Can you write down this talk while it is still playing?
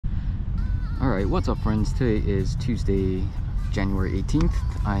Alright, what's up friends? Today is Tuesday, January 18th.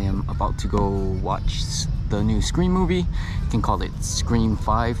 I am about to go watch the new Scream movie. You can call it Scream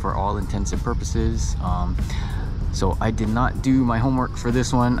 5 for all intents and purposes. So I did not do my homework for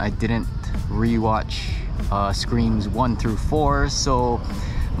this one. I didn't rewatch Screams 1 through 4, so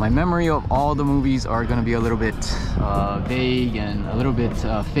my memory of all the movies are going to be a little bit vague and a little bit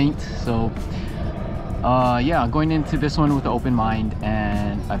faint. So yeah, going into this one with an open mind,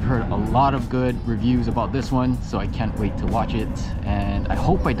 and I've heard a lot of good reviews about this one, so I can't wait to watch it. And I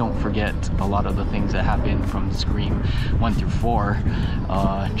hope I don't forget a lot of the things that happened from Scream 1 through 4,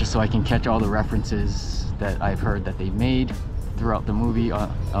 just so I can catch all the references that I've heard that they made throughout the movie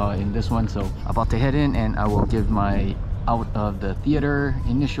in this one. So about to head in, and I will give my out of the theater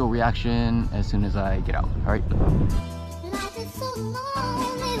initial reaction as soon as I get out. All right.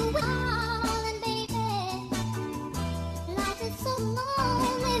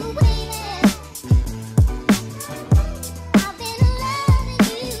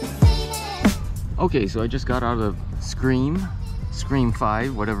 Okay, so I just got out of Scream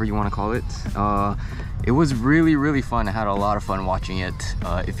 5, whatever you want to call it. It was really fun. I had a lot of fun watching it.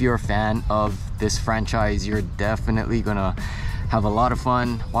 If you're a fan of this franchise, you're definitely gonna have a lot of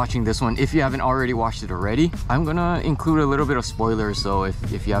fun watching this one. If you haven't already watched it already, I'm gonna include a little bit of spoilers, so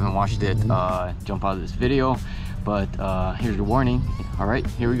if you haven't watched it, jump out of this video. But here's your warning. All right,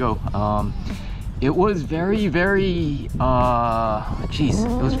 here we go. It was very it was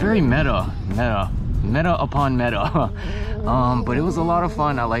very meta upon meta. But it was a lot of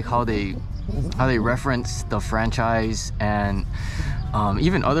fun. I like how they reference the franchise and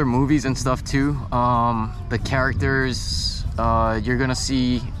even other movies and stuff too. The characters you're gonna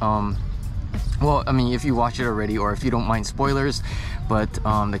see, well, I mean, if you watch it already or if you don't mind spoilers, but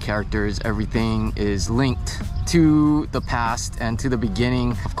the characters, everything is linked to the past and to the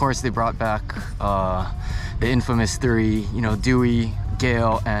beginning. Of course, they brought back the infamous three, you know, Dewey,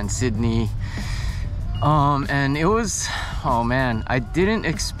 Gail, and Sydney. And it was, oh man, I didn't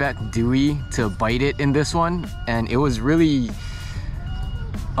expect Dewey to bite it in this one, and it was really,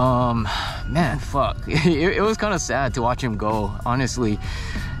 man, fuck. It was kind of sad to watch him go, honestly,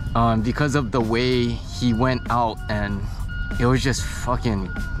 because of the way he went out, and it was just fucking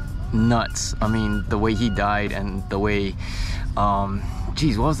nuts. I mean, the way he died and the way,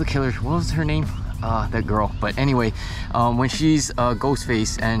 geez, what was the killer, what was her name? That girl. But anyway, when she's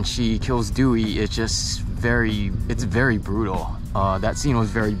Ghostface and she kills Dewey, it's just it's very brutal. That scene was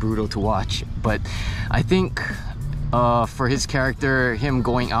very brutal to watch, but I think for his character, him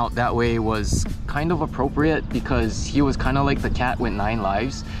going out that way was kind of appropriate, because he was kind of like the cat with 9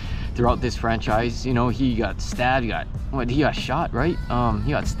 lives throughout this franchise. You know, he got stabbed, he got shot, right?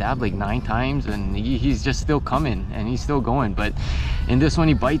 He got stabbed like 9 times, and he's just still coming, and he's still going. But in this one,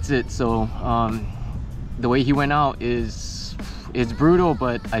 he bites it. So the way he went out it's brutal,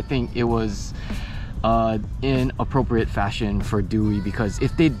 but I think it was in appropriate fashion for Dewey, because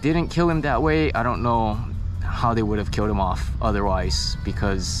if they didn't kill him that way, I don't know how they would have killed him off otherwise,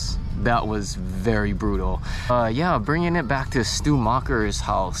 because that was very brutal. Yeah, bringing it back to Stu Macher's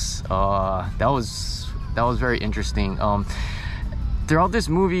house, that was very interesting. Throughout this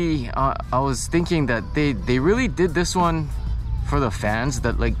movie, I was thinking that they really did this one for the fans.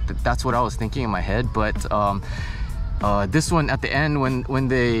 That's what I was thinking in my head. But this one at the end, when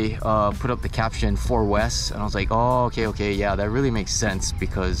they put up the caption "For Wes," and I was like, oh, okay, yeah, that really makes sense,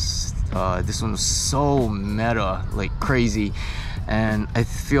 because this one was so meta, like crazy. And I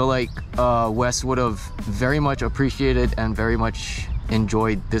feel like Wes would have very much appreciated and very much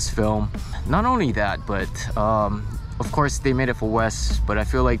enjoyed this film. Not only that, but of course they made it for Wes, but I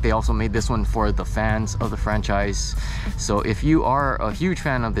feel like they also made this one for the fans of the franchise. So if you are a huge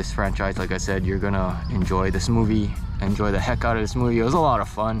fan of this franchise, like I said, you're gonna enjoy this movie, enjoy the heck out of this movie. It was a lot of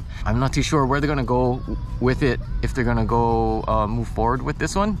fun. I'm not too sure where they're gonna go with it, if they're gonna go move forward with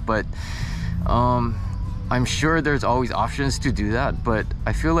this one, but I'm sure there's always options to do that, but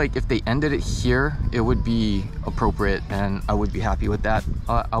I feel like if they ended it here, it would be appropriate, and I would be happy with that.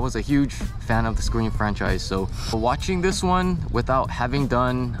 I was a huge fan of the Scream franchise, so watching this one without having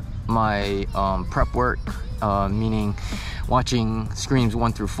done my prep work, meaning watching Screams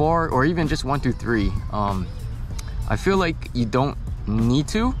 1 through 4, or even just 1 through 3, I feel like you don't need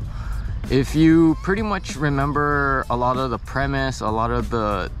to. If you pretty much remember a lot of the premise, a lot of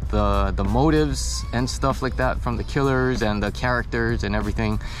the motives and stuff like that from the killers and the characters and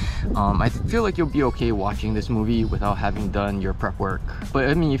everything, I feel like you'll be okay watching this movie without having done your prep work. But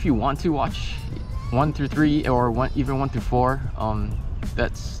I mean, if you want to watch 1 through 3 or even 1 through 4,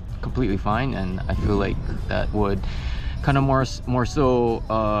 that's completely fine, and I feel like that would kind of more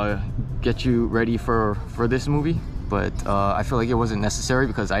so get you ready for this movie. But I feel like it wasn't necessary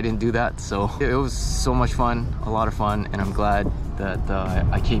because I didn't do that. So it was so much fun, a lot of fun, and I'm glad that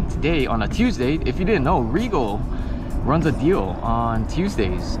I came today on a Tuesday. If you didn't know, Regal runs a deal on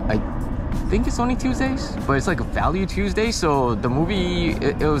Tuesdays. I think it's only Tuesdays, but it's like a value Tuesday. So the movie,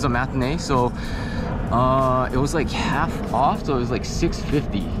 it was a matinee, so it was like half off, so it was like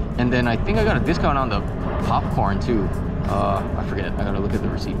 $6.50. And then I think I got a discount on the popcorn too. I forget, I gotta look at the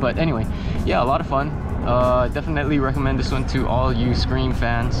receipt. But anyway, yeah, a lot of fun. Definitely recommend this one to all you Scream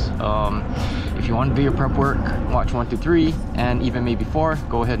fans. If you want to do your prep work, watch 1 through 3 and even maybe 4,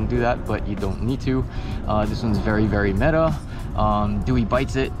 go ahead and do that, but you don't need to. This one's very, very meta. Dewey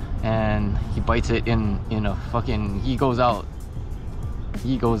bites it, and he bites it in a fucking, he goes out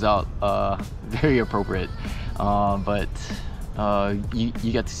very appropriate. But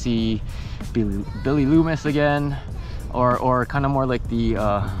you get to see Billy Loomis again, or kind of more like the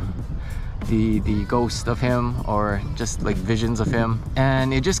ghost of him, or just like visions of him.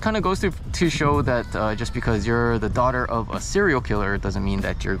 And it just kind of goes to show that just because you're the daughter of a serial killer doesn't mean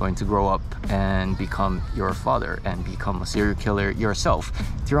that you're going to grow up and become your father and become a serial killer yourself.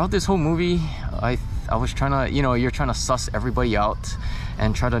 Throughout this whole movie, I was trying to, you know, you're trying to suss everybody out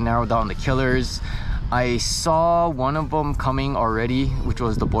and try to narrow down the killers. I saw one of them coming already, which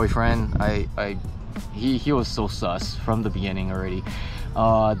was the boyfriend. He was so sus from the beginning already.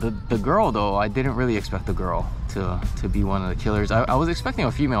 The girl though, I didn't really expect the girl to be one of the killers. I was expecting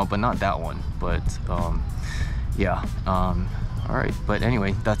a female, but not that one. But yeah, all right. But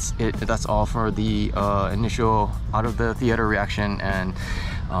anyway, that's it. That's all for the initial out of the theater reaction. And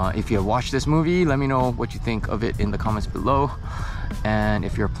if you have watched this movie, let me know what you think of it in the comments below. And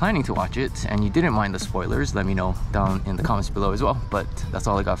if you're planning to watch it and you didn't mind the spoilers, let me know down in the comments below as well. But that's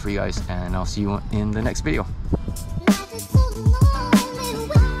all I got for you guys, and I'll see you in the next video.